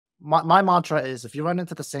my mantra is if you run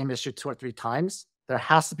into the same issue 2 or 3 times, there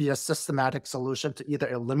has to be a systematic solution to either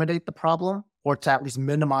eliminate the problem or to at least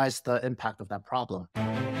minimize the impact of that problem.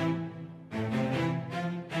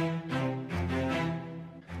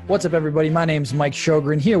 What's up, everybody? My name's Mike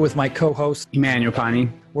Sjogren, here with my co-host, Emmanuel Pani.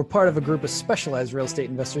 We're part of a group of specialized real estate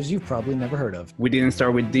investors you've probably never heard of. We didn't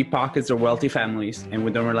start with deep pockets or wealthy families, and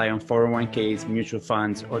we don't rely on 401ks, mutual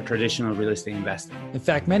funds, or traditional real estate investing. In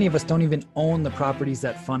fact, many of us don't even own the properties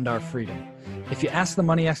that fund our freedom. If you ask the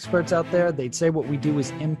money experts out there, they'd say what we do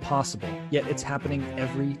is impossible, yet it's happening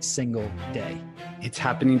every single day. It's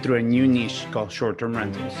happening through a new niche called short-term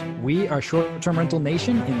rentals. We are Short-Term Rental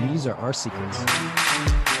Nation, and these are our secrets.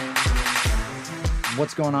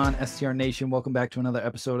 What's going on, STR Nation? Welcome back to another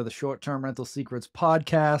episode of the Short-Term Rental Secrets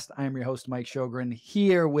podcast. I am your host, Mike Sjogren,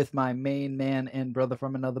 here with my main man and brother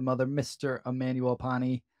from another mother, Mr. Emmanuel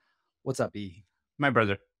Pani. What's up, E? My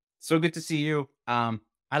brother. So good to see you.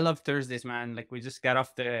 I love Thursdays, man. Like, we just got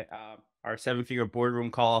off the our 7-figure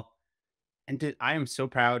boardroom call, and dude, I am so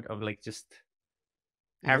proud of just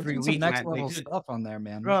every week, next man. level stuff on there,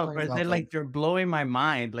 man. Bro, but they're blowing my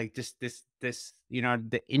mind. Like, just this,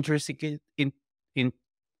 the intricate in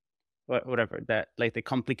whatever that, like, the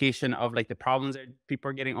complication of the problems that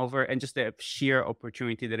people are getting over, and just the sheer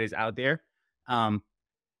opportunity that is out there.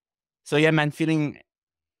 So yeah, man, feeling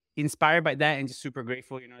inspired by that and just super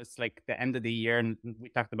grateful. It's like the end of the year, and we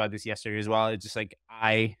talked about this yesterday as well. It's just like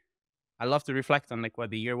I love to reflect on what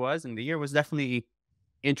the year was, and the year was definitely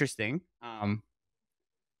interesting.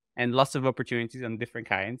 And lots of opportunities on different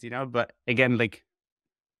kinds, but again,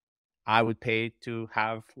 I would pay to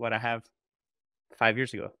have what I have 5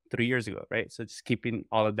 years ago, 3 years ago, right? So just keeping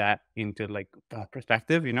all of that into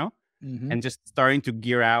perspective, and just starting to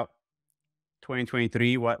gear out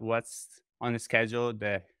 2023, what's on the schedule,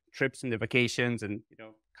 the trips and the vacations, and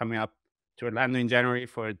coming up to Orlando in January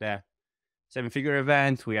for the 7-figure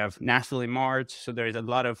event. We have Nashville in March, so there is a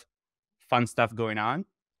lot of fun stuff going on.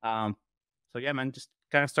 So yeah, man, just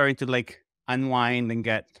kind of starting to unwind and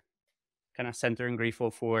get kind of centered and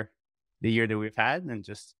grateful for the year that we've had, and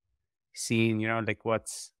just seeing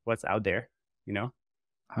what's out there.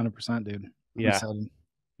 100%, dude. Yeah,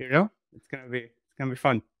 it's gonna be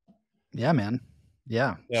fun. Yeah, man.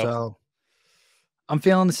 Yeah. So I'm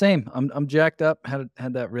feeling the same. I'm jacked up. Had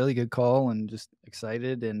that really good call and just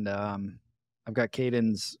excited. And I've got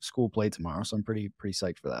Caden's school play tomorrow, so I'm pretty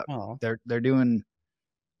psyched for that. Oh. They're doing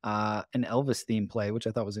an Elvis theme play, which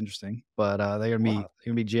I thought was interesting. But they're gonna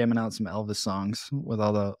be jamming out some Elvis songs with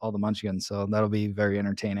all the Munchkins. So that'll be very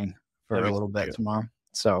entertaining for a little bit tomorrow.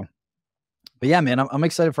 So, but yeah, man, I'm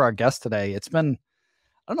excited for our guest today. It's been,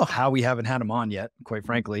 I don't know how we haven't had him on yet, quite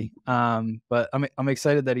frankly. But I'm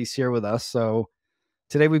excited that he's here with us. So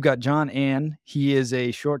today we've got John Ann. He is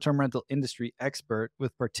a short-term rental industry expert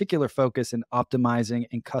with particular focus in optimizing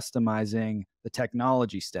and customizing the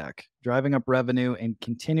technology stack, driving up revenue and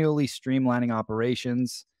continually streamlining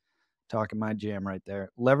operations. Talking my jam right there.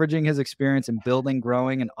 Leveraging his experience in building,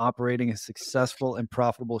 growing, and operating a successful and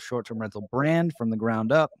profitable short-term rental brand from the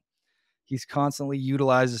ground up. He's constantly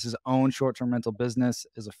utilizes his own short-term rental business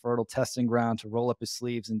as a fertile testing ground to roll up his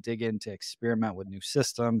sleeves and dig in to experiment with new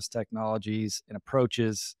systems, technologies, and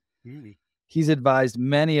approaches. Really? He's advised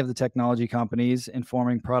many of the technology companies in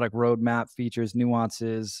forming product roadmap features,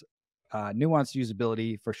 nuanced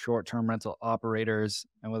usability for short-term rental operators.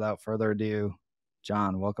 And without further ado,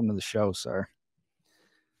 John, welcome to the show, sir.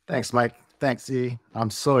 Thanks, Mike. Thanks, E.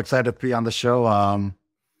 I'm so excited to be on the show. I've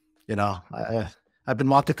been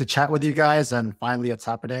wanting to chat with you guys, and finally it's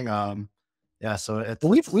happening. So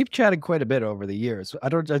we've chatted quite a bit over the years. I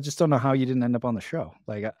just don't know how you didn't end up on the show.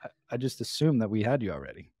 I just assumed that we had you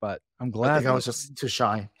already, but I'm glad. I think I was just too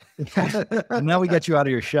shy. Now we get you out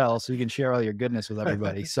of your shell so you can share all your goodness with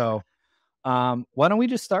everybody. So why don't we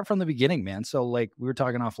just start from the beginning, man? So we were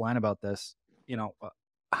talking offline about this.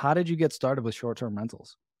 How did you get started with short-term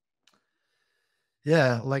rentals?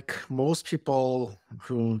 Yeah, like most people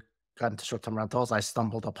who got into short-term rentals, I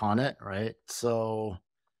stumbled upon it, right? So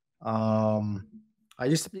I'm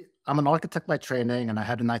an architect by training, and I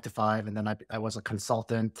had a 9 to 5, and then I was a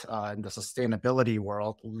consultant in the sustainability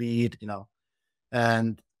world, lead,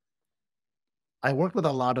 and I worked with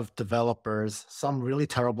a lot of developers, some really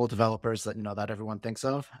terrible developers that everyone thinks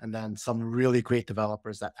of, and then some really great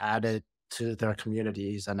developers that added to their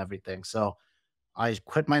communities and everything. So I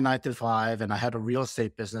quit my 9 to 5, and I had a real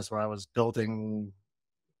estate business where I was building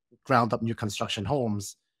ground up new construction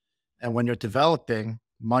homes. And when you're developing,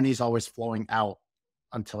 money's always flowing out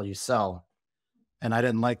until you sell. And I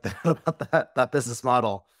didn't like that about that business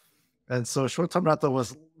model. And so short-term rental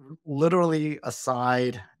was literally a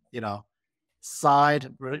side,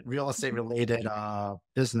 side real estate related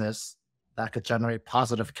business that could generate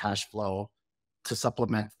positive cash flow to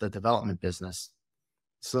supplement the development business.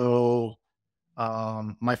 So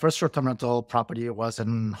my first short-term rental property was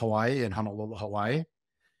in Hawaii, in Honolulu, Hawaii.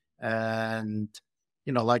 And,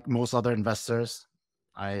 like most other investors,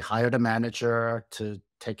 I hired a manager to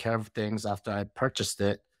take care of things after I purchased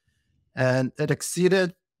it. And it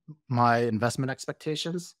exceeded my investment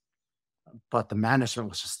expectations, but the management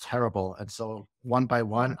was just terrible. And so one by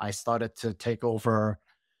one, I started to take over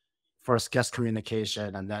first guest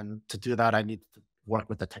communication. And then to do that, I needed to work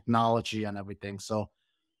with the technology and everything. So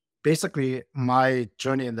basically, my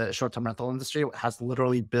journey in the short-term rental industry has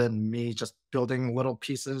literally been me just building little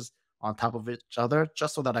pieces on top of each other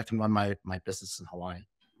just so that I can run my business in Hawaii.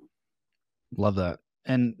 Love that.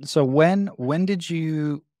 And so when did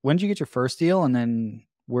you get your first deal, and then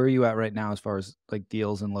where are you at right now as far as like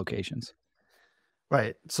deals and locations?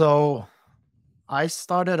 Right. So I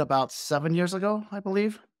started about 7 years ago, I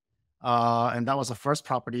believe. And that was the first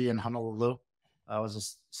property in Honolulu. It was a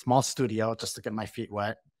small studio just to get my feet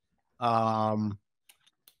wet. And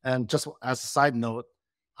just as a side note,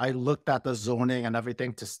 I looked at the zoning and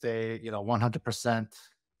everything to stay, 100%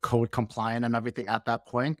 code compliant and everything at that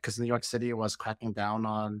point, because New York City was cracking down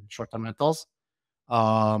on short-term rentals.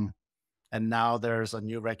 Um, and now there's a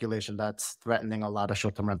new regulation that's threatening a lot of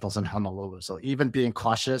short-term rentals in Honolulu. So even being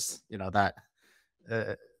cautious, that's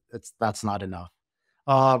not enough.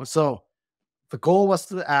 So the goal was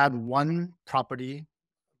to add one property.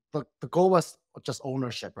 The goal was just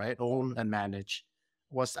ownership, right? Own and manage.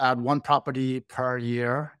 Was to add one property per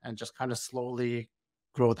year and just kind of slowly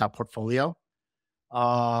grow that portfolio.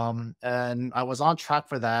 And I was on track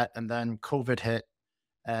for that, and then COVID hit,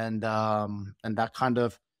 and that kind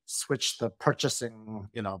of switched the purchasing,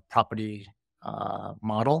 property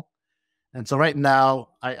model. And so right now,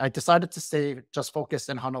 I decided to stay just focused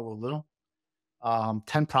in Honolulu.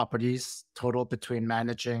 10 properties total between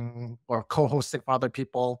managing or co-hosting for other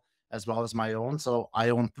people as well as my own. So I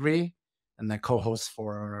own 3 and then co-host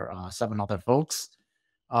for 7 other folks.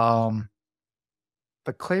 The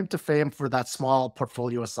claim to fame for that small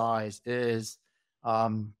portfolio size is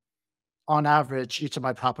on average, each of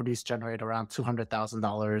my properties generate around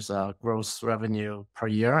 $200,000 gross revenue per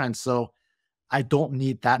year. And so I don't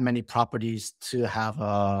need that many properties to have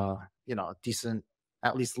a, decent,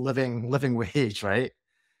 at least living wage, right?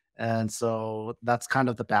 And so that's kind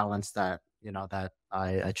of the balance that, that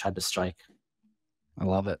I tried to strike. I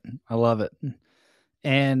love it. I love it.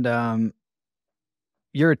 And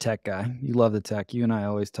you're a tech guy. You love the tech. You and I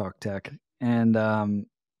always talk tech. And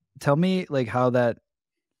tell me like how that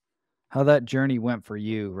journey went for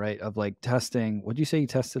you, right? Of like testing. What'd you say you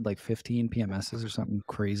tested like 15 PMSs or something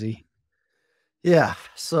crazy? Yeah. That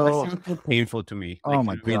So sounds so painful to me. Oh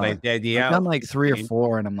my God. Like the idea I've done of like 3 or 15,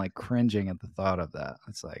 4 and I'm like cringing at the thought of that.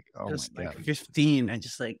 It's like, oh just my like God. 15 and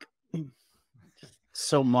just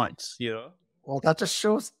so much, well, that just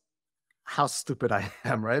shows how stupid I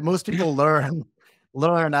am, right? Most people learn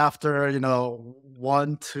after,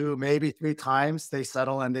 1, 2, maybe 3 times they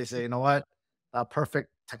settle and they say, you know what? Perfect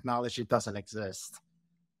technology doesn't exist.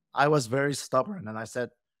 I was very stubborn and I said,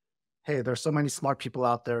 hey, there's so many smart people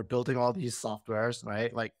out there building all these softwares,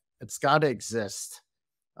 right? Like it's got to exist.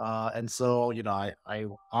 And so, I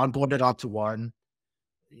onboarded onto one.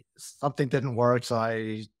 Something didn't work, so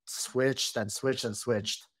I switched and switched and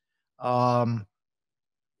switched. Um,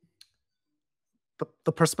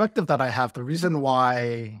 the perspective that I have, the reason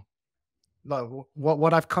why, no,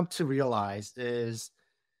 what I've come to realize is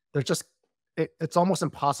they're just it's almost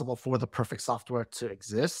impossible for the perfect software to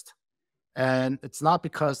exist. And it's not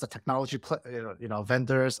because the technology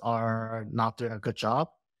vendors are not doing a good job.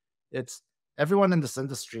 It's everyone in this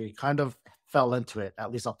industry kind of fell into it,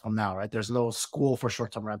 at least up till now, right? There's no school for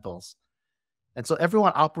short-term rentals. And so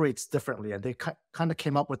everyone operates differently and they kind of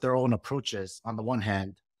came up with their own approaches on the one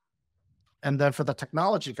hand. And then for the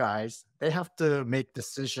technology guys, they have to make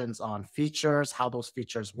decisions on features, how those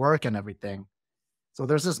features work and everything. So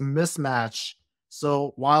there's this mismatch.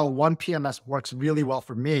 So while one PMS works really well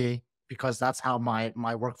for me, because that's how my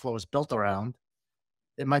workflow is built around,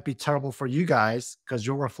 it might be terrible for you guys because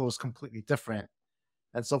your workflow is completely different.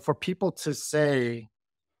 And so for people to say,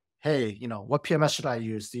 hey, what PMS should I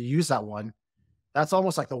use? Do you use that one? That's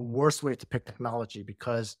almost like the worst way to pick technology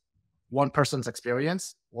because one person's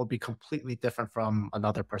experience will be completely different from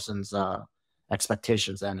another person's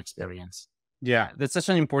expectations and experience. Yeah, that's such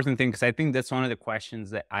an important thing because I think that's one of the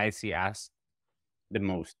questions that I see asked the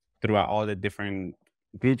most throughout all the different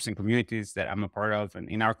groups and communities that I'm a part of and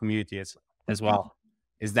in our community as well,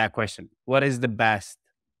 is that question. What is the best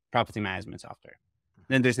property management software?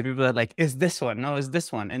 Then there's the people that are like, is this one? No, is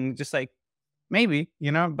this one? And just like, maybe,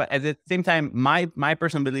 but at the same time, my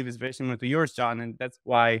personal belief is very similar to yours, John. And that's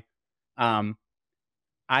why I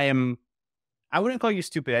wouldn't call you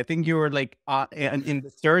stupid. I think you were like in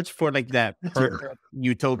the search for like that perfect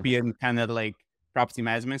utopian kind of like property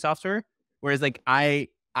management software. Whereas like I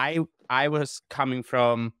was coming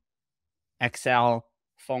from Excel,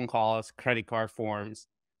 phone calls, credit card forms.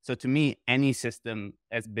 So to me, any system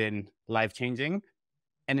has been life-changing.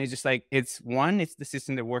 And it's just like, it's the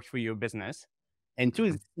system that works for your business. And two,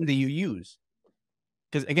 it's the system that you use.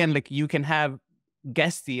 Because again, like you can have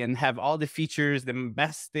Guesty and have all the features, the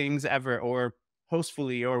best things ever, or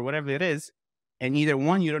Hostfully, or whatever it is. And either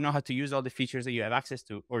one, you don't know how to use all the features that you have access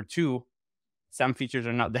to, or two, some features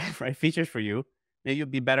are not the right features for you. Maybe you'll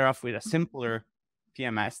be better off with a simpler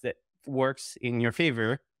PMS that works in your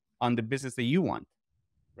favor on the business that you want,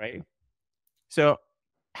 right? So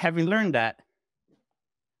having learned that,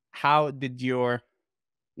 how did your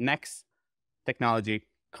next technology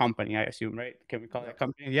company, I assume, right? Can we call it a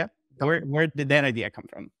company? Yeah. Where did that idea come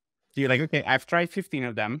from? So you're like, okay, I've tried 15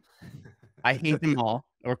 of them. I hate them all,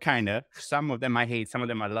 or kind of. Some of them I hate, some of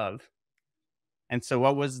them I love. And so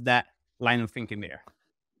what was that line of thinking there?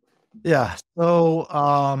 Yeah. So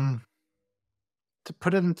to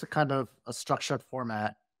put it into kind of a structured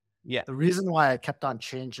format, the reason why I kept on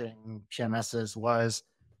changing PMSs was,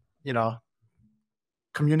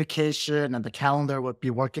 communication and the calendar would be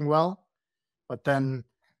working well. But then,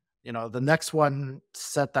 the next one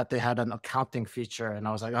said that they had an accounting feature. And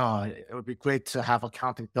I was like, oh, it would be great to have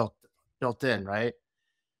accounting built in, right?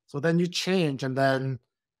 So then you change, and then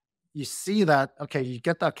you see that, okay, you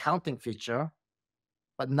get the accounting feature,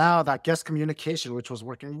 but now that guest communication, which was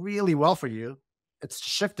working really well for you, it's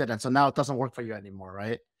shifted. And so now it doesn't work for you anymore,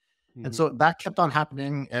 right? Mm-hmm. And so that kept on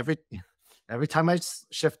happening every time I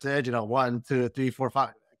shifted, 1, 2, 3, 4,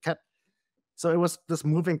 5, so it was this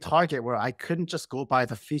moving target where I couldn't just go by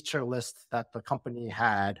the feature list that the company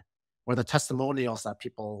had or the testimonials that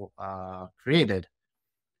people created.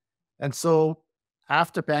 And so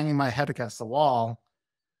after banging my head against the wall,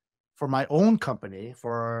 for my own company,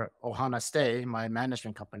 for Ohana Stay, my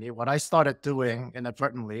management company, what I started doing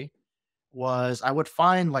inadvertently was I would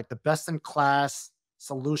find like the best in class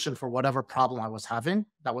solution for whatever problem I was having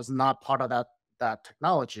that was not part of that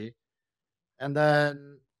technology, and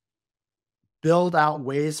then build out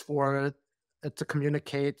ways for it to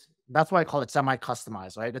communicate. That's why I call it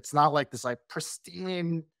semi-customized, right? It's not like this like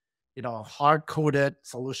pristine, hard-coded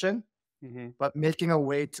solution, but making a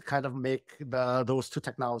way to kind of make those two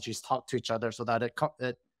technologies talk to each other so that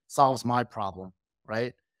it solves my problem,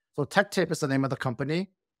 right? So Tech Tape is the name of the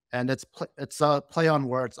company, and it's a play on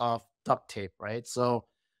words of duct tape, right? So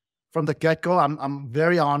from the get-go, I'm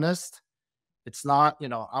very honest. It's not,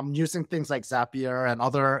 I'm using things like Zapier and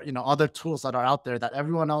other tools that are out there that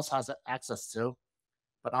everyone else has access to,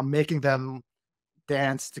 but I'm making them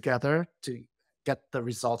dance together to get the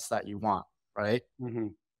results that you want, right? Mm-hmm.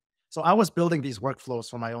 So I was building these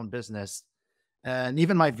workflows for my own business, and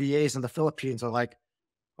even my VAs in the Philippines are like,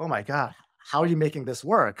 "Oh my God, how are you making this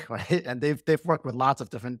work?" Right? And they've worked with lots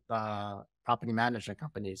of different property management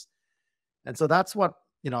companies, and so that's what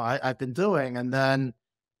I've been doing, and then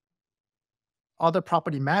other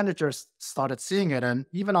property managers started seeing it. And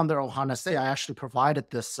even under Ohana Say, I actually provided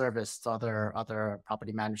this service to other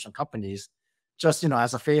property management companies, just,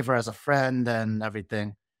 as a favor, as a friend and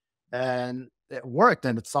everything. And it worked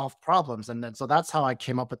and it solved problems. And then, so that's how I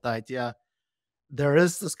came up with the idea. There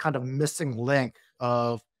is this kind of missing link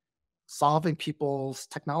of solving people's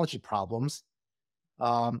technology problems.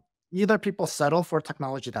 Either people settle for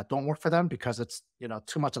technology that don't work for them because it's,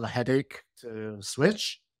 too much of a headache to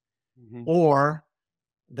switch, or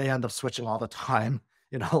they end up switching all the time,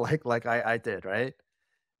 like I did, right?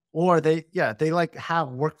 Or they like have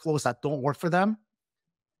workflows that don't work for them,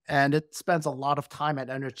 and it spends a lot of time and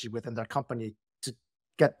energy within their company to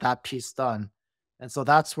get that piece done. And so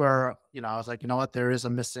that's where, I was like, you know what, there is a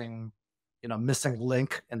missing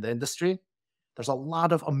link in the industry. There's a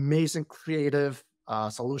lot of amazing creative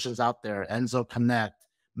solutions out there, Enzo Connect,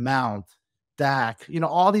 Mount, DAC,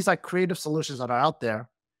 all these like creative solutions that are out there.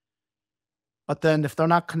 But then if they're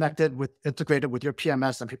not integrated with your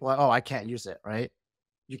PMS, then people are like, oh, I can't use it, right?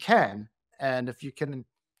 You can. And if you can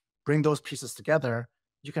bring those pieces together,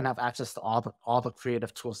 you can have access to all the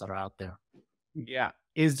creative tools that are out there. Yeah.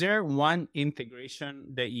 Is there one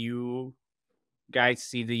integration that you guys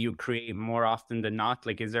see that you create more often than not?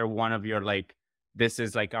 Like, is there one of your, like, this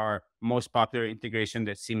is like our most popular integration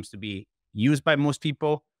that seems to be used by most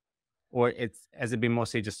people, or has it been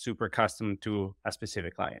mostly just super custom to a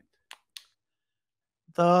specific client?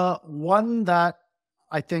 The one that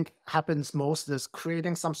I think happens most is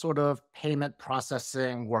creating some sort of payment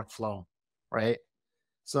processing workflow, right?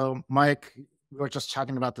 So Mike, we were just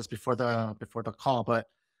chatting about this before the call, but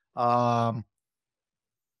um,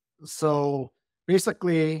 so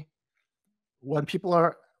basically when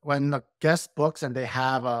the guest books and they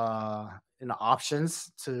have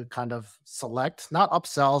options to kind of select not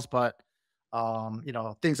upsells but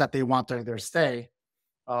things that they want during their stay.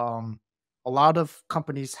 um a lot of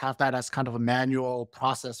companies have that as kind of a manual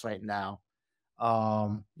process right now.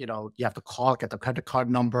 You have to call, get the credit card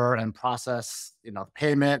number and process the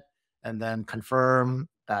payment, and then confirm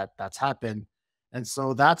that that's happened. And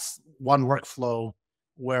so that's one workflow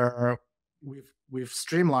where we've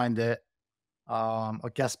streamlined it.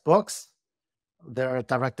 A guest books, they're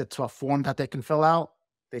directed to a form that they can fill out.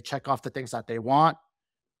 They check off the things that they want,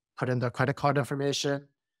 put in their credit card information.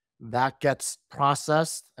 That gets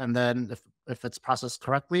processed, and then if it's processed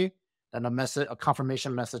correctly, then a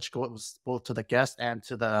confirmation message goes both to the guest and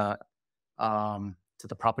to the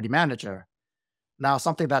property manager. Now,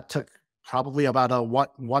 something that took probably about a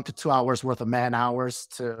 1 to 2 hours worth of man hours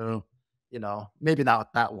to, maybe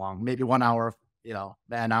not that long, maybe 1 hour,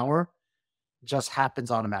 man hour, just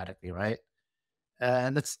happens automatically, right?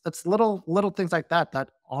 And it's little things like that that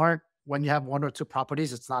aren't, when you have one or two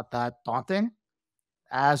properties, it's not that daunting.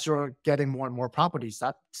 As you're getting more and more properties,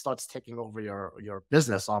 that starts taking over your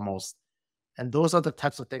business almost. And those are the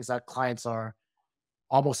types of things that clients are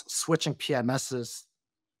almost switching PMSs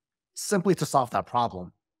simply to solve that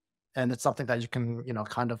problem. And it's something that you can,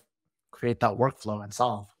 kind of create that workflow and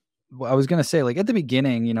solve. Well, I was gonna say, like at the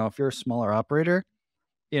beginning, if you're a smaller operator,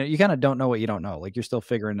 you kind of don't know what you don't know. Like you're still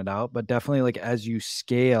figuring it out. But definitely, like as you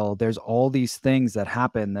scale, there's all these things that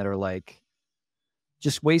happen that are like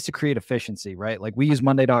just ways to create efficiency, right? Like we use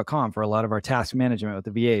Monday.com for a lot of our task management with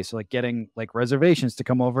the VA. So like getting like reservations to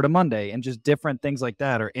come over to Monday and just different things like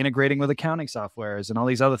that, or integrating with accounting softwares and all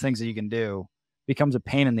these other things that you can do becomes a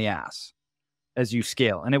pain in the ass as you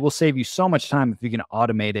scale. And it will save you so much time if you can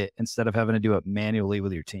automate it instead of having to do it manually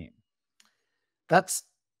with your team. That's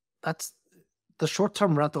the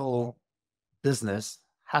short-term rental business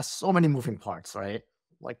has so many moving parts, right?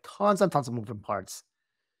 Like tons and tons of moving parts.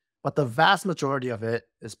 But the vast majority of it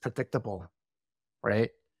is predictable,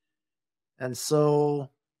 right? And so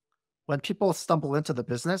when people stumble into the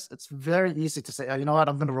business, it's very easy to say, oh, you know what,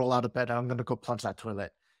 I'm going to roll out of bed and I'm going to go plunge that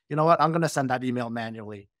toilet. You know what, I'm going to send that email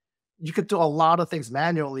manually. You could do a lot of things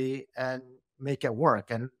manually and make it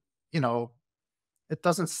work. And, it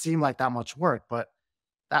doesn't seem like that much work, but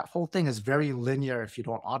that whole thing is very linear if you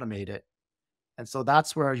don't automate it. And so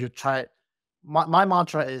that's where you try. My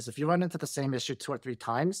mantra is, if you run into the same issue 2 or 3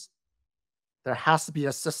 times, there has to be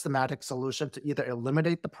a systematic solution to either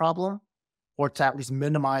eliminate the problem or to at least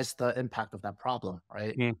minimize the impact of that problem,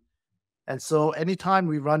 right? Mm. And so anytime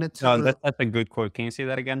we run into that's a good quote. Can you say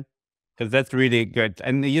that again? Because that's really good.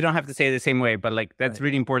 And you don't have to say it the same way, but like that's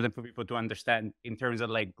really important for people to understand in terms of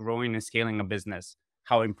like growing and scaling a business,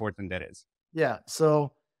 how important that is. Yeah.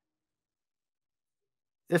 So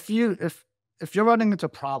if you're running into a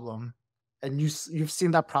problem and you've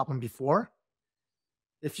seen that problem before,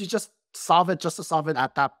 if you just solve it just to solve it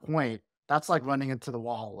at that point, that's like running into the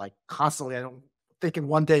wall, like constantly. I don't thinking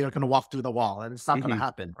one day you're going to walk through the wall, and it's not going to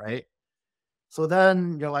happen, right? So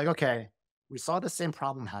then you're like, okay, we saw the same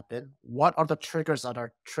problem happen. What are the triggers that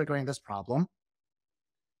are triggering this problem?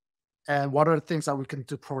 And what are the things that we can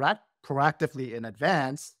do proactively in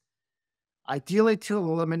advance? Ideally to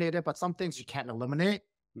eliminate it, but some things you can't eliminate,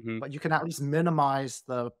 but you can at least minimize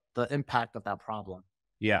the impact of that problem.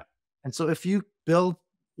 Yeah. And so if you build,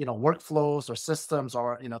 workflows or systems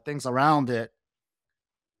or, things around it,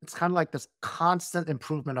 it's kind of like this constant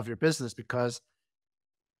improvement of your business because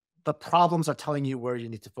the problems are telling you where you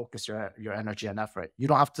need to focus your energy and effort. You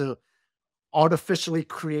don't have to artificially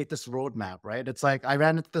create this roadmap, right? It's like, I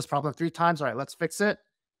ran into this problem 3 times. All right, let's fix it.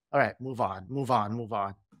 All right, move on.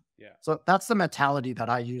 Yeah. So that's the mentality that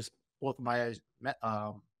I use both my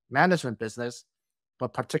management business,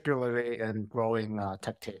 but particularly in growing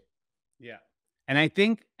tech tape. Yeah. And I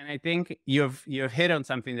think you've hit on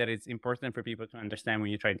something that is important for people to understand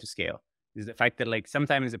when you're trying to scale, is the fact that like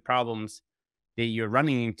sometimes the problems that you're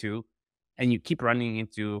running into and you keep running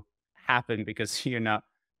into happen because you're not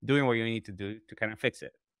doing what you need to do to kind of fix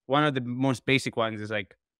it. One of the most basic ones is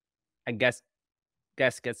like, I guess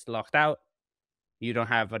guest gets locked out. You don't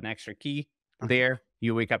have an extra key there.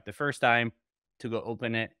 You wake up the first time to go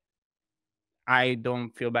open it. I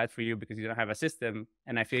don't feel bad for you because you don't have a system.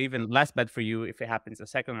 And I feel even less bad for you if it happens a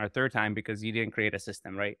second or third time because you didn't create a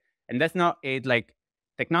system, right? And that's not a like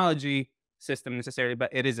technology system necessarily,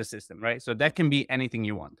 but it is a system, right? So that can be anything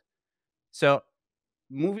you want. So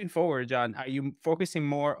moving forward, John, are you focusing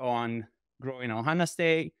more on growing Ohana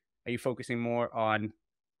Stay? Are you focusing more on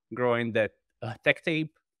growing the tech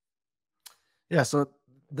tape? Yeah, so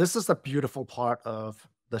this is the beautiful part of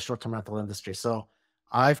the short-term rental industry. So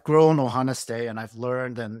I've grown Ohana Stay, and I've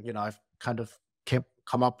learned, and I've kind of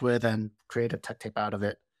come up with and created tech tape out of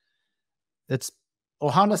it. It's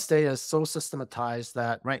Ohana Stay is so systematized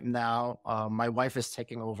that right now my wife is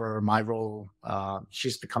taking over my role.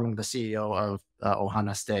 She's becoming the CEO of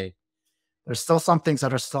Ohana Stay. There's still some things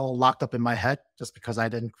that are still locked up in my head just because I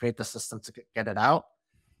didn't create the system to get it out.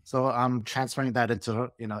 So I'm transferring that into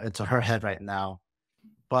into her head right now.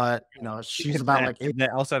 But she's about like Is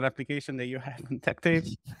that also an application that you have on tech tape?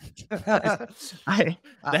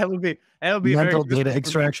 That would be mental very data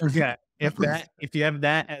extraction. Yeah, if you have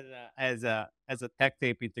that as a tech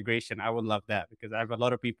tape integration, I would love that, because I have a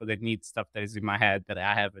lot of people that need stuff that is in my head that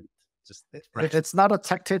I haven't. Just It's not a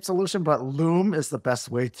tech tape solution, but Loom is the best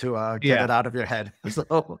way to get it out of your head.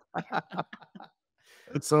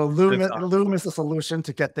 So Loom is the solution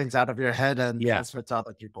to get things out of your head and transfer to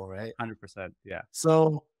other people, right? 100%. Yeah.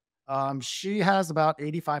 So she has about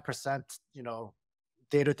 85%,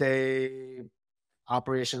 day-to-day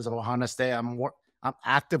operations of Ohana Stay. I'm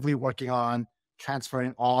actively working on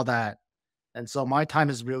transferring all that. And so my time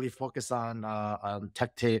is really focused on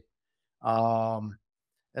tech tape.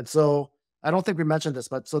 And so I don't think we mentioned this,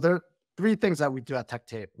 but so there are three things that we do at Tech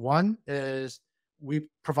Tape. One is we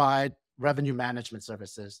provide revenue management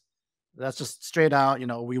services. That's just straight out,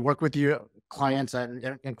 we work with you clients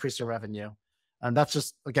and increase your revenue. And that's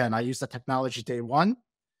just, again, I use the technology day one,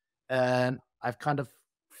 and I've kind of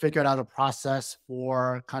figured out a process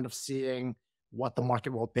for kind of seeing what the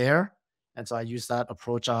market will bear. And so I use that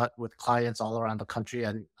approach with clients all around the country.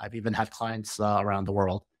 And I've even had clients around the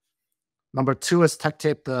world. Number two is Tech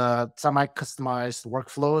Tape, the semi-customized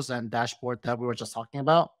workflows and dashboard that we were just talking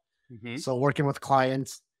about. So working with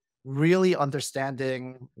clients, really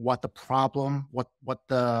understanding what the problem, what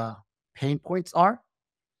the pain points are.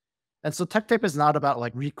 And so Tech Tape is not about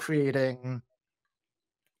like recreating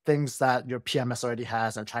things that your PMS already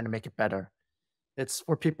has and trying to make it better. It's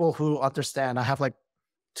for people who understand. I have like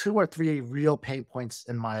 2 or 3 real pain points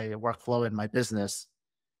in my workflow in my business.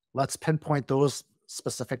 Let's pinpoint those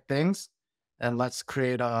specific things, and let's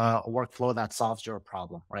create a workflow that solves your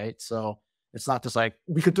problem, right? So it's not just like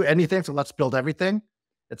we could do anything, so let's build everything.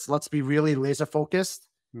 It's let's be really laser focused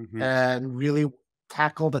and really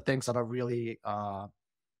tackle the things that are really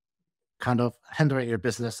kind of hindering your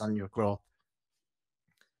business and your growth.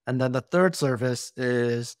 And then the third service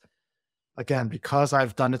is, again, because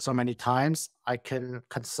I've done it so many times, I can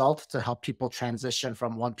consult to help people transition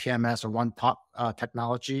from one PMS or one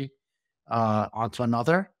technology onto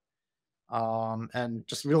another. And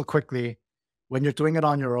just real quickly, when you're doing it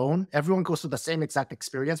on your own, everyone goes through the same exact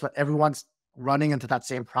experience, but everyone's running into that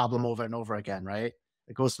same problem over and over again, right?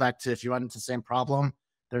 It goes back to, if you run into the same problem,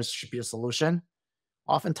 there should be a solution.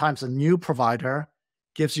 Oftentimes a new provider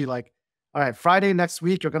gives you like, all right, Friday next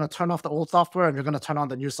week, you're going to turn off the old software and you're going to turn on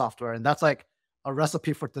the new software. And that's like a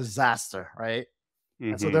recipe for disaster, right?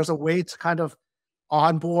 And so there's a way to kind of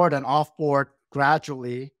onboard and offboard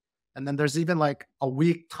gradually. And then there's even like a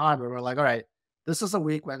week time where we're like, all right, this is a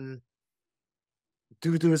week when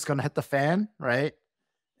doo-doo is going to hit the fan, right?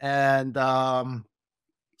 And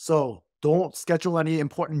so don't schedule any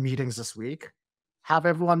important meetings this week. Have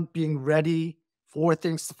everyone being ready for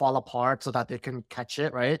things to fall apart so that they can catch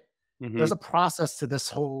it, right? There's a process to this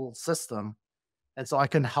whole system. And so I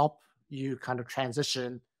can help you kind of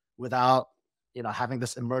transition without, having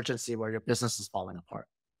this emergency where your business is falling apart.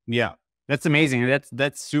 Yeah, that's amazing.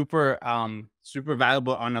 That's super, super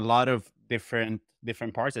valuable on a lot of different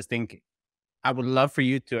parts. I think I would love for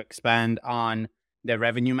you to expand on the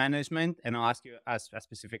revenue management, and I'll ask you a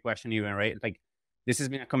specific question even, right? Like, this has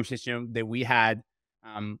been a conversation that we had.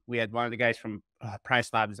 We had one of the guys from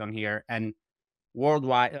Price Labs on here, and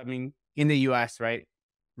worldwide, I mean, in the US, right,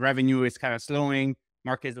 revenue is kind of slowing,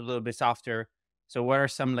 market is a little bit softer. So what are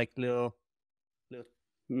some like little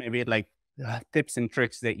maybe like tips and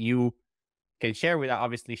tricks that you can share without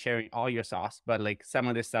obviously sharing all your sauce, but like some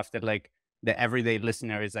of the stuff that like the everyday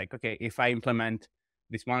listener is like, okay, if I implement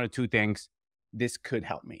this 1 or 2 things, this could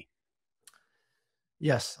help me?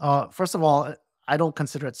 Yes. First of all, I don't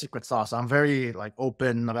consider it secret sauce. I'm very like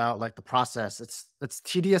open about like the process. It's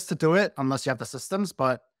tedious to do it unless you have the systems.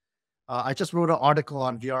 But I just wrote an article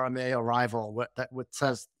on VRMA Arrival that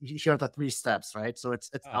says here are the 3 steps, right? So it's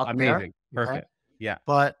out amazing, there. Perfect, yeah.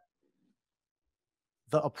 But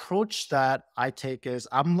the approach that I take is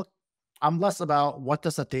I'm less about what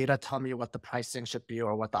does the data tell me what the pricing should be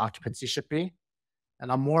or what the occupancy should be,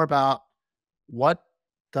 and I'm more about what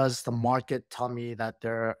does the market tell me that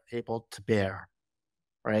they're able to bear,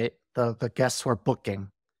 right? The guests who are booking.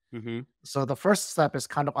 Mm-hmm. So the first step is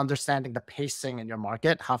kind of understanding the pacing in your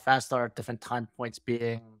market. How fast are different time points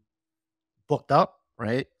being booked up,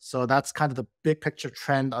 right? So that's kind of the big picture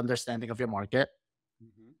trend understanding of your market.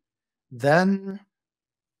 Mm-hmm. Then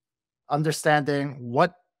understanding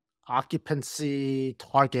what occupancy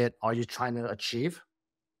target are you trying to achieve,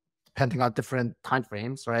 depending on different time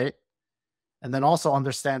frames, right? And then also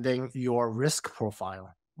understanding your risk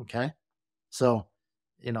profile. Okay. So,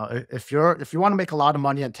 if you want to make a lot of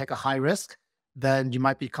money and take a high risk, then you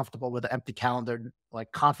might be comfortable with an empty calendar,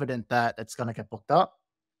 like confident that it's going to get booked up,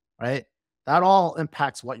 right? That all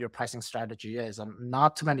impacts what your pricing strategy is, and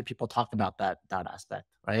not too many people talk about that aspect,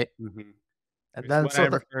 right? Mm-hmm. And It's then what I so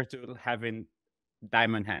the refer to having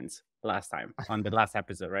diamond hands last time on the last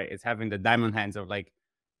episode, right? It's having the diamond hands of like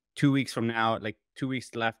 2 weeks from now, like 2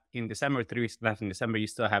 weeks left in December, 3 weeks left in December, you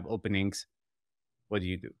still have openings. What do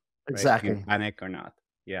you do? Right? Do you exactly. panic or not?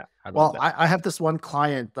 Yeah, I love Well, that. I have this one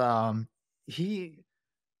client. He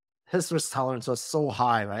his risk tolerance was so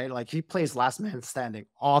high, right? Like he plays last man standing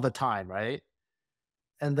all the time, right?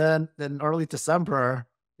 And then in early December,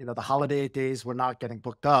 the holiday days were not getting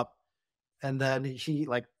booked up. And then he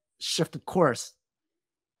like shifted course.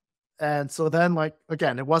 And so then like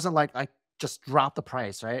again, it wasn't like I just dropped the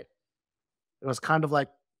price, right? It was kind of like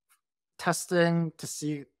testing to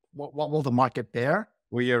see what will the market bear.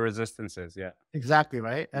 What your resistance is, yeah. Exactly,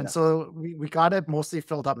 right? And Yeah. so we got it mostly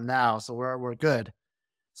filled up now. So we're good.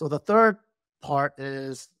 So the third part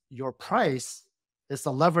is your price is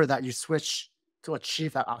the lever that you switch to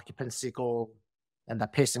achieve that occupancy goal and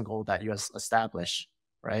that pacing goal that you establish,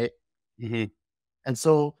 right? Mm-hmm. And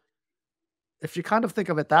so if you kind of think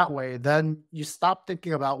of it that way, then you stop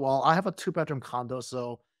thinking about, well, I have a 2-bedroom condo,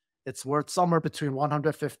 so it's worth somewhere between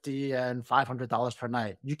 $150 and $500 per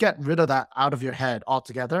night. You get rid of that out of your head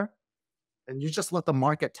altogether, and you just let the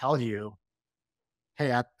market tell you,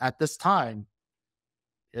 hey, at this time,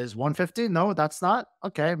 is 150? No, that's not.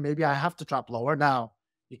 Okay, maybe I have to drop lower. Now,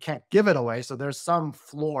 you can't give it away. So there's some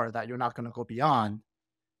floor that you're not going to go beyond,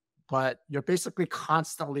 but you're basically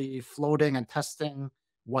constantly floating and testing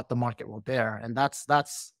what the market will bear. And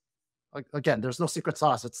that's again, there's no secret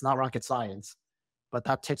sauce. It's not rocket science, but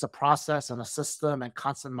that takes a process and a system and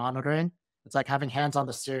constant monitoring. It's like having hands on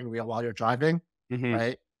the steering wheel while you're driving, Mm-hmm.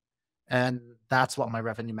 right? And that's what my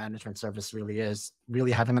revenue management service really is,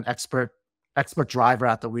 really having an expert driver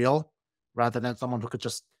at the wheel rather than someone who could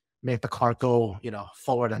just make the car go,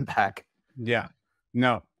 forward and back. Yeah.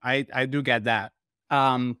 No, I do get that.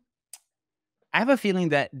 I have a feeling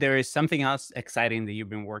that there is something else exciting that you've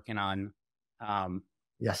been working on,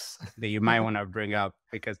 Yes. that you might want to bring up,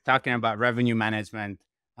 because talking about revenue management,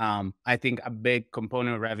 I think a big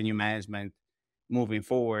component of revenue management moving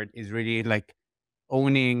forward is really like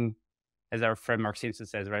owning, as our friend Mark Simpson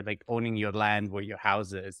says, right? Like owning your land where your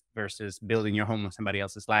house is versus building your home on somebody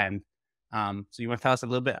else's land. So you want to tell us a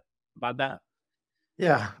little bit about that?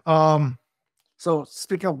 Yeah. So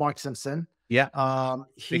speaking of Mark Simpson, Yeah.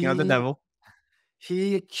 Speaking of the devil.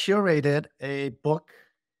 he curated a book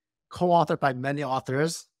co-authored by many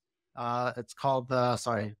authors. It's called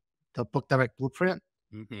the Book Direct Blueprint.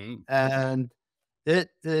 Mm-hmm. And it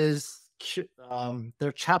is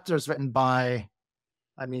their chapters written by,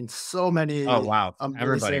 so many Oh, wow.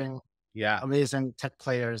 Everybody. amazing, Yeah. amazing tech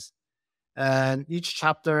players. And each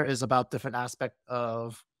chapter is about different aspect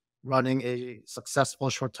of running a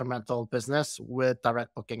successful short-term rental business with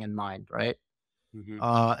direct booking in mind, right? Mm-hmm.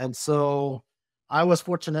 And so I was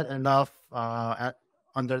fortunate enough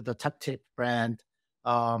under the Tech Tape brand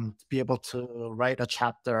to be able to write a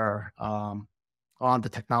chapter on the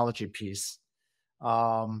technology piece.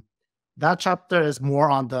 That chapter is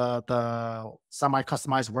more on the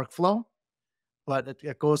semi-customized workflow, but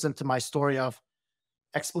it goes into my story of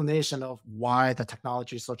explanation of why the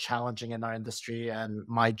technology is so challenging in our industry and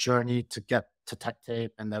my journey to get to Tech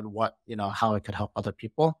Tape, and then how it could help other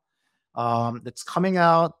people. It's coming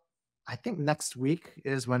out, I think next week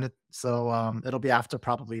is when it'll be after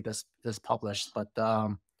probably this published, but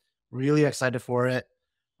really excited for it.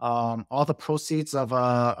 All the proceeds of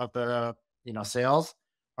the sales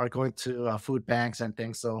are going to food banks and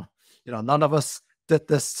things. So none of us did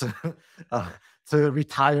this to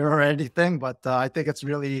retire or anything, but I think it's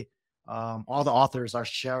really all the authors are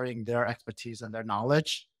sharing their expertise and their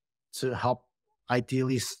knowledge to help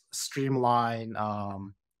ideally streamline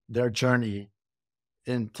their journey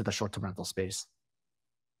into the short-term rental space.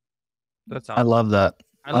 That's awesome. I love that.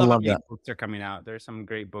 I love that books are coming out. There's some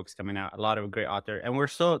great books coming out. A lot of great authors, and we're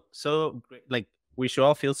so like we should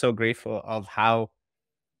all feel so grateful of how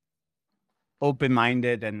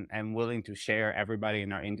open-minded and willing to share everybody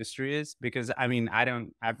in our industry is, because I mean,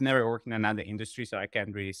 I've never worked in another industry, so I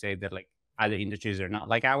can't really say that like other industries are not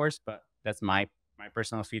like ours, but that's my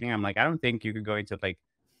personal feeling. I'm like, I don't think you could go into like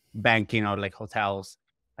banking or like hotels.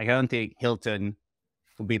 Like, I don't think Hilton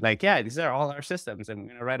will be like, yeah, these are all our systems and we're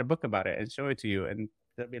going to write a book about it and show it to you. And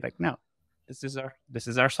they'll be like, no, this is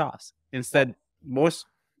our sauce. Instead, most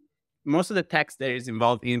of the techs that is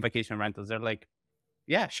involved in vacation rentals, they're like,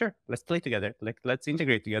 yeah, sure, let's play together. Like, let's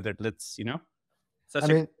integrate together. Let's, such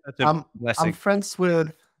a blessing. I'm friends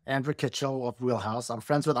with Andrew Kitchell of Wheelhouse. I'm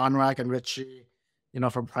friends with Anurag and Richie,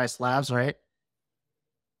 from Price Labs, right?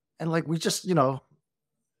 And like, we just,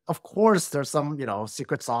 of course there's some,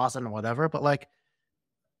 secret sauce and whatever, but like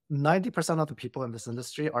 90% of the people in this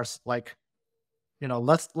industry are like,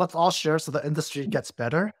 let's all share so the industry gets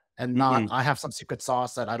better and not I have some secret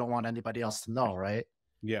sauce that I don't want anybody else to know, right?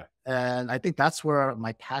 Yeah. And I think that's where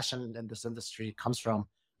my passion in this industry comes from.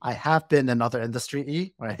 I have been in other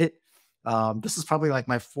industry, right? This is probably like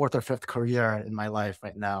my 4th or 5th career in my life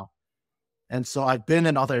right now. And so I've been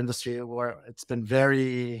in other industry where it's been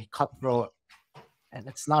very cutthroat and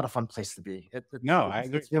it's not a fun place to be. I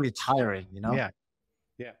agree. It's really tiring, Yeah.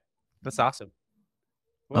 Yeah. That's awesome.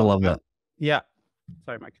 Well, I love that. Yeah.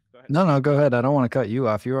 Sorry, Mike. Go ahead. No, go ahead. I don't want to cut you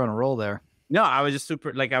off. You were on a roll there. No, I was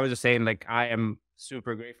just saying, like, I am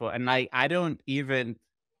super grateful. And I don't even,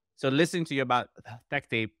 so listening to you about Tech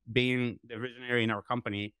Tape being the visionary in our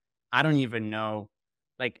company, I don't even know,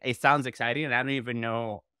 like, it sounds exciting and I don't even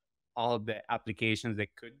know all of the applications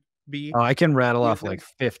that could be. Oh, I can rattle off like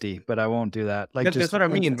 50, but I won't do that. Like, that's what I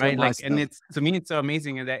mean, right? Like, and it's, to me, it's so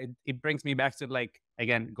amazing. And that it brings me back to, like,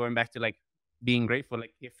 again, going back to like being grateful.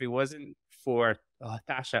 Like, if it wasn't for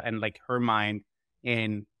Tasha and like her mind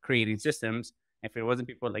in creating systems, if it wasn't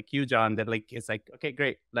people like you, John, that like, it's like, okay,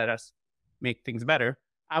 great, let us make things better,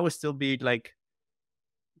 I would still be like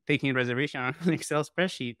taking a reservation on an Excel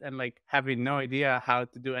spreadsheet and like having no idea how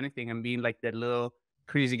to do anything and being like that little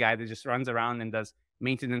crazy guy that just runs around and does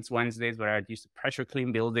maintenance Wednesdays where I used to pressure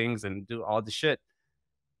clean buildings and do all the shit,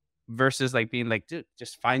 versus like being like, dude,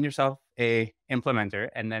 just find yourself a implementer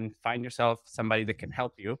and then find yourself somebody that can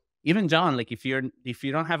help you. Even John, like if you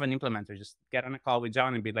don't have an implementer, just get on a call with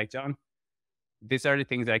John and be like, John, these are the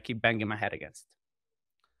things that I keep banging my head against.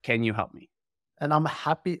 Can you help me? And I'm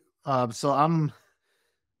happy.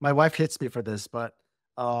 My wife hits me for this, but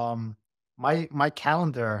my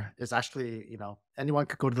calendar is actually, anyone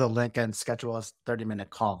could go to the link and schedule a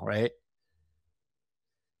 30-minute call, right?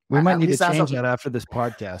 We might need to change that after this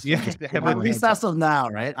podcast. Yeah, at least as of now,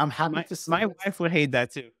 right? I'm happy to see my wife would hate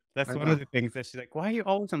that too. That's one of the things that she's like, why are you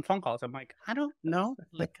always on phone calls? I'm like, I don't know.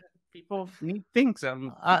 Like, people need things.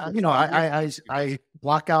 I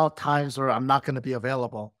block out times where I'm not going to be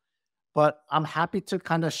available, but I'm happy to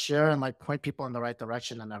kind of share and like point people in the right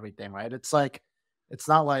direction and everything, right? It's like, it's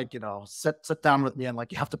not like, sit down with me and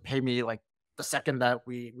like, you have to pay me like the second that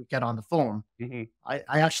we get on the phone. I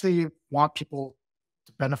actually want people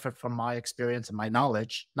to benefit from my experience and my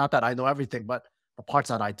knowledge. Not that I know everything, but the parts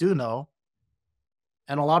that I do know.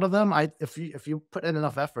 And a lot of them, if you put in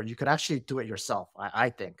enough effort, you could actually do it yourself, I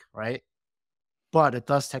think, right? But it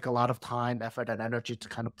does take a lot of time, effort, and energy to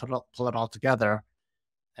kind of pull it all together.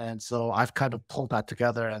 And so I've kind of pulled that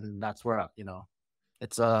together, and that's where,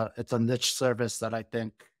 it's a niche service that I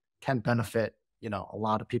think can benefit, a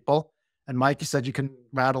lot of people. And Mike, you said you can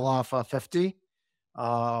rattle off 50.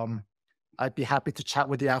 I'd be happy to chat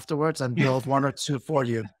with you afterwards and build 1 or 2 for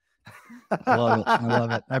you. I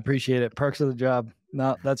love it. I appreciate it. Perks of the job.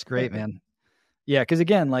 No, that's great, man. Yeah, because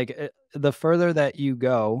again, like the further that you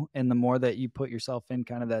go and the more that you put yourself in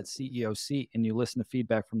kind of that CEO seat and you listen to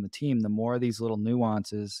feedback from the team, the more of these little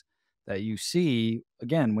nuances that you see.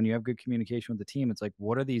 Again, when you have good communication with the team, it's like,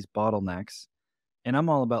 what are these bottlenecks? And I'm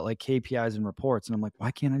all about like KPIs and reports. And I'm like,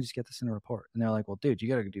 why can't I just get this in a report? And they're like, well, dude, you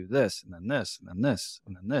got to do this and then this and then this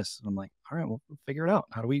and then this. And I'm like, all right, we'll figure it out.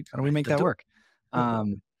 How do we make that work?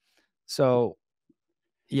 So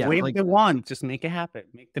yeah, wave the wand, just make it happen.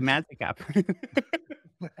 Make the magic happen.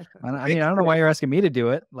 I mean, I don't know why you're asking me to do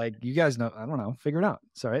it. Like, you guys know, I don't know, figure it out.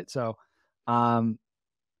 It's all right. So, no,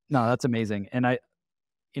 that's amazing. And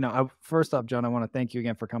first off, John, I want to thank you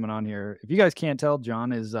again for coming on here. If you guys can't tell,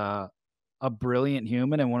 John is a brilliant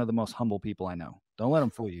human and one of the most humble people I know. Don't let him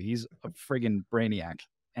fool you. He's a friggin' brainiac,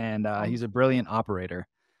 and he's a brilliant operator.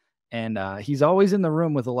 And he's always in the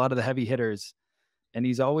room with a lot of the heavy hitters, and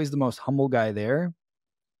he's always the most humble guy there.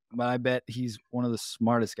 But I bet he's one of the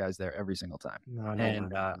smartest guys there every single time.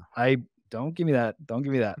 I don't give me that. Don't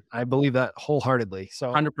give me that. I believe that wholeheartedly.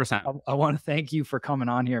 So 100%. I want to thank you for coming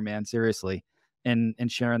on here, man. Seriously, and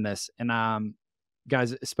sharing this. And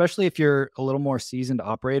guys, especially if you're a little more seasoned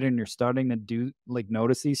operator and you're starting to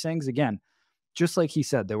notice these things again, just like he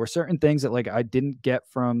said, there were certain things that like I didn't get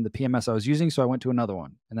from the PMS I was using. So I went to another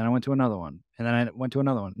one, and then I went to another one, and then I went to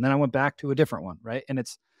another one, and then I went back to a different one. Right. And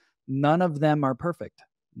none of them are perfect.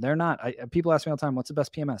 They're not. People ask me all the time, what's the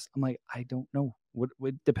best PMS? I'm like, I don't know.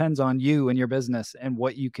 It depends on you and your business and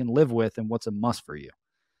what you can live with and what's a must for you.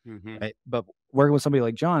 Right. But working with somebody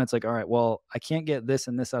like John, it's like, all right, well, I can't get this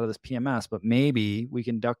and this out of this PMS, but maybe we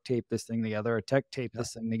can duct tape this thing together or tech tape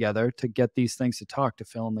this thing together to get these things to talk to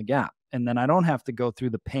fill in the gap. And then I don't have to go through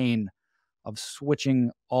the pain of switching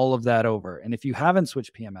all of that over. And if you haven't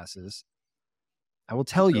switched PMSs, I will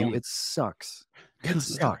tell you, it sucks. It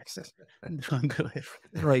sucks. Don't do it.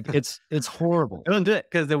 Like it's horrible. Don't do it,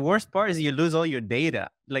 because the worst part is you lose all your data.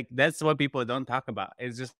 Like that's what people don't talk about.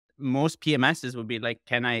 It's just most PMSs would be like,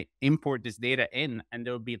 can I import this data in? And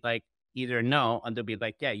they'll be like either no, and they'll be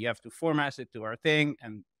like, yeah, you have to format it to our thing,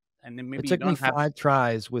 and then maybe it took me 5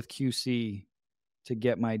 tries with QC to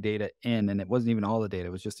get my data in, and it wasn't even all the data;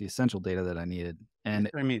 it was just the essential data that I needed. And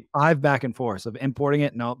I mean, 5 back and forth of importing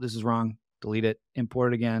it. Nope, this is wrong. Delete it.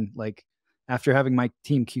 Import it again. Like after having my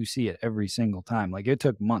team QC it every single time, like it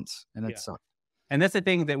took months, and it sucked. And that's the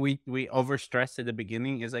thing that we overstressed at the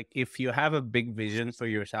beginning is like, if you have a big vision for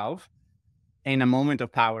yourself in a moment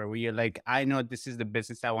of power where you're like, I know this is the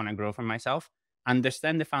business I want to grow for myself,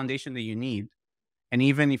 understand the foundation that you need. And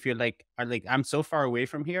even if you're like, I'm so far away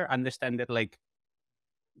from here, understand that like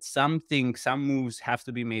some moves have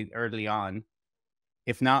to be made early on.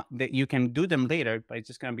 If not, that you can do them later, but it's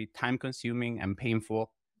just going to be time consuming and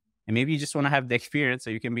painful. And maybe you just want to have the experience so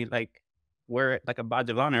you can be like, wear it like a badge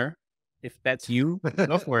of honor. If that's you,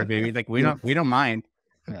 go for it, baby. Like we don't mind,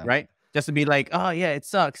 right? Just to be like, oh yeah, it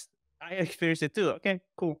sucks. I experienced it too. Okay,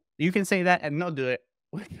 cool. You can say that and not do it.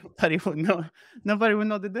 Nobody would know. Nobody would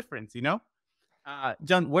know the difference, you know.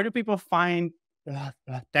 John, where do people find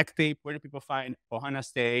tech tape? Where do people find Ohana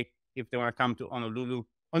Stay if they want to come to Honolulu?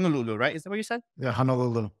 Honolulu, right? Is that what you said? Yeah,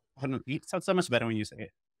 Honolulu. It sounds so much better when you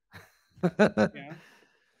say it. Yeah.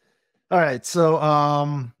 All right, so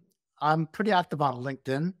I'm pretty active on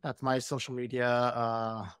LinkedIn. That's my social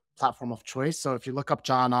media platform of choice. So if you look up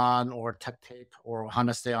John on or Tech Tape or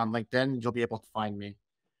Ohana Stay on LinkedIn, you'll be able to find me.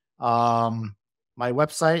 My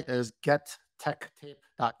website is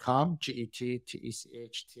gettechtape.com,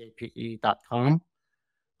 gettechtape.com.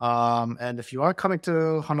 And if you are coming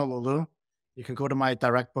to Honolulu, you can go to my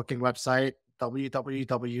direct booking website,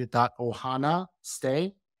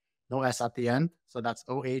 www.ohanastay, no S at the end. So that's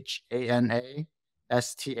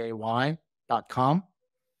OHANASTAY.com.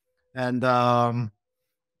 And,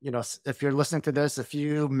 if you're listening to this, if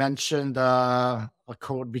you mentioned a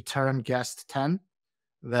code return guest 10,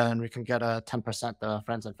 then we can get a 10%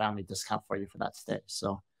 friends and family discount for you for that stay.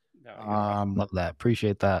 So, love that.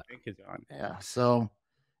 Appreciate that. Thank you, John. Yeah. So,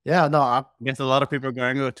 yeah, no, I guess a lot of people are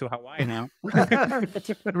going to go to Hawaii now.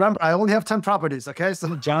 Remember, I only have 10 properties. Okay.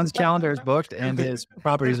 So John's calendar is booked and his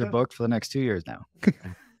properties are booked for the next 2 years now.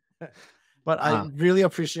 But I really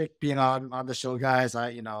appreciate being on the show, guys.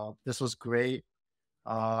 This was great.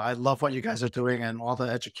 I love what you guys are doing and all the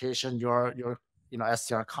education, your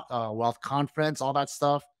STR Wealth Conference, all that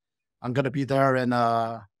stuff. I'm going to be there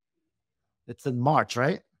it's in March,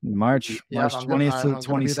 right? March 20th to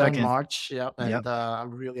 22nd. March. Yep. And I'm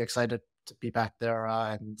really excited to be back there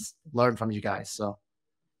and learn from you guys. So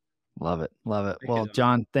love it. Well,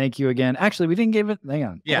 John, thank you again. Actually, we didn't give it. Hang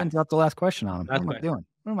on. Yeah. I didn't drop the last question on him. What am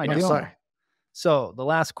I doing? Sorry. So the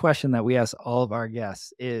last question that we ask all of our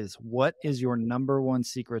guests is, what is your number one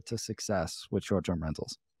secret to success with short-term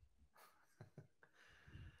rentals?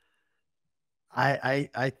 I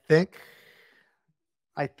think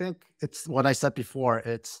it's what I said before.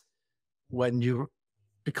 It's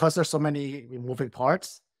because there's so many moving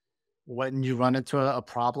parts, when you run into a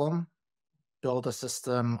problem, build a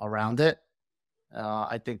system around it.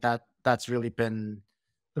 I think that's really been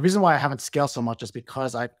the reason why I haven't scaled so much, is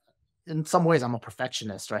because in some ways I'm a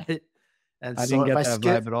perfectionist, right? And I didn't get that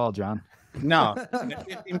vibe at all, John. No,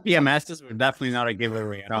 15 PMSs were definitely not a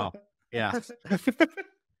giveaway at all. Yeah.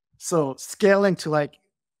 So scaling to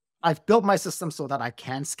I've built my system so that I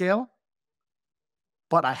can scale,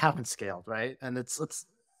 but I haven't scaled, right? And it's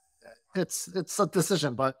a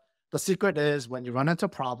decision. But the secret is, when you run into a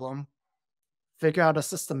problem, figure out a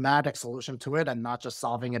systematic solution to it and not just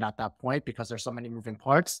solving it at that point, because there's so many moving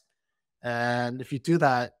parts. And if you do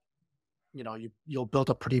that, you'll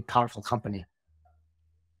build a pretty powerful company.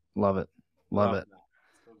 Love it. Well,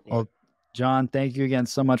 John, thank you again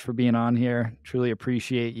so much for being on here. Truly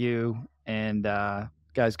appreciate you. And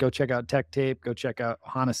guys, go check out Tech Tape. Go check out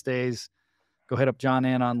Ohana Stays. Go hit up John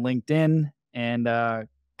Ann on LinkedIn. and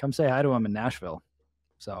come say hi to him in Nashville.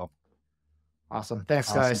 So awesome.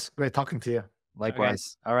 Thanks, guys. Great talking to you.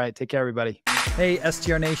 Likewise. Okay. All right. Take care, everybody. Hey,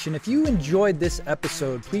 STR Nation. If you enjoyed this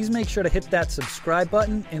episode, please make sure to hit that subscribe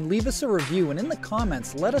button and leave us a review. And in the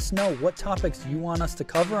comments, let us know what topics you want us to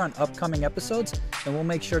cover on upcoming episodes, and we'll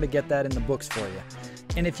make sure to get that in the books for you.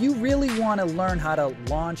 And if you really want to learn how to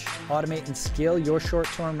launch, automate, and scale your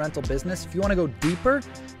short-term rental business, if you want to go deeper,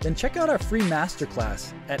 then check out our free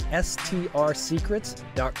masterclass at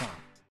strsecrets.com.